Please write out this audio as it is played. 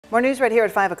More news right here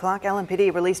at 5 o'clock.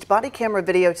 LMPD released body camera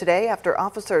video today after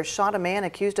officers shot a man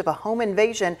accused of a home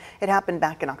invasion. It happened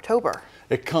back in October.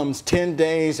 It comes 10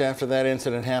 days after that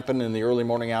incident happened in the early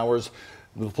morning hours.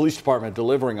 The police department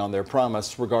delivering on their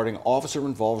promise regarding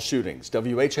officer-involved shootings.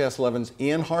 WHAS 11's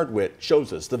Ian Hardwitt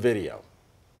shows us the video.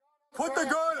 Put the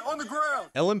gun on the ground.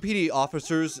 LMPD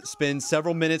officers spend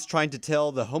several minutes trying to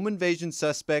tell the home invasion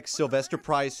suspect Sylvester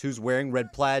Price, who's wearing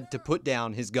red plaid, to put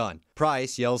down his gun.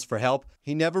 Price yells for help.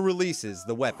 He never releases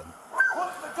the weapon.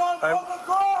 Put the gun on the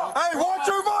ground. Hey, watch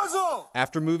your muzzle.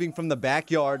 After moving from the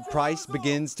backyard, Price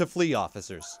begins to flee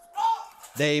officers.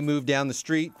 They move down the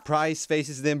street. Price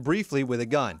faces them briefly with a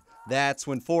gun. That's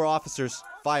when 4 officers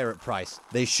fire at Price.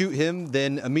 They shoot him,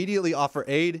 then immediately offer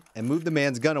aid and move the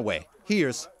man's gun away.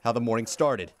 Here's how the morning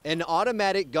started. An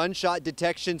automatic gunshot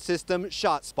detection system,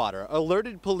 ShotSpotter,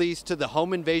 alerted police to the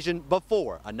home invasion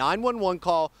before a 911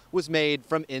 call was made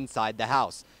from inside the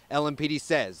house. LMPD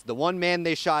says the one man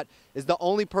they shot is the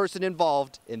only person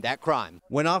involved in that crime.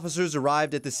 When officers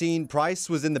arrived at the scene, Price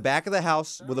was in the back of the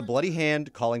house with a bloody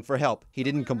hand calling for help. He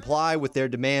didn't comply with their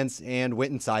demands and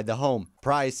went inside the home.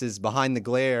 Price is behind the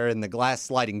glare in the glass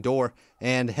sliding door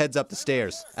and heads up the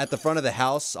stairs. At the front of the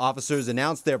house, officers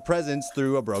announced their presence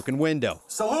through a broken window.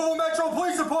 It's the Louisville Metro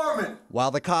Police Department.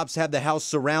 While the cops have the house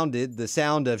surrounded, the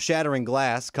sound of shattering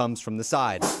glass comes from the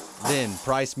side. Then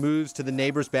Price moves to the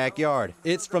neighbor's backyard.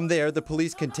 It's from there the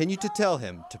police continue to tell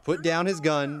him to put down his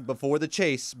gun before the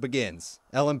chase begins.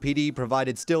 LMPD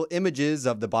provided still images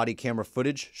of the body camera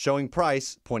footage showing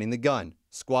Price pointing the gun.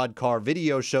 Squad car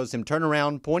video shows him turn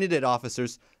around, pointed at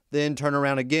officers, then turn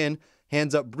around again,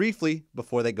 hands up briefly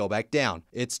before they go back down.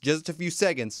 It's just a few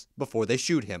seconds before they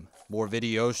shoot him. More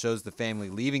video shows the family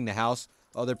leaving the house.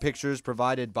 Other pictures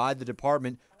provided by the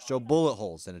department show bullet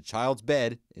holes in a child's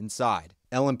bed inside.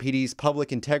 LMPD's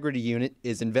Public Integrity Unit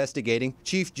is investigating.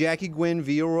 Chief Jackie Gwen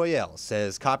Villarroel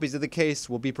says copies of the case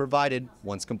will be provided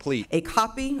once complete. A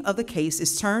copy of the case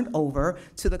is turned over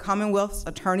to the Commonwealth's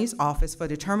Attorney's Office for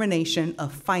determination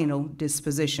of final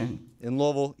disposition. In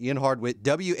Louisville, Ian Hardwitt,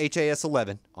 WHAS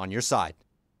 11 on your side.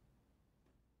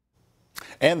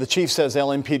 And the chief says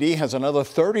LMPD has another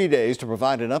 30 days to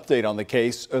provide an update on the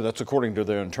case. That's according to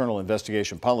their internal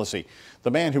investigation policy.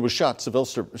 The man who was shot,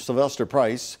 Sylvester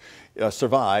Price,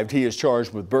 survived. He is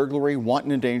charged with burglary,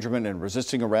 wanton endangerment, and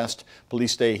resisting arrest.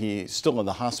 Police say he's still in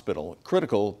the hospital,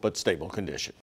 critical but stable condition.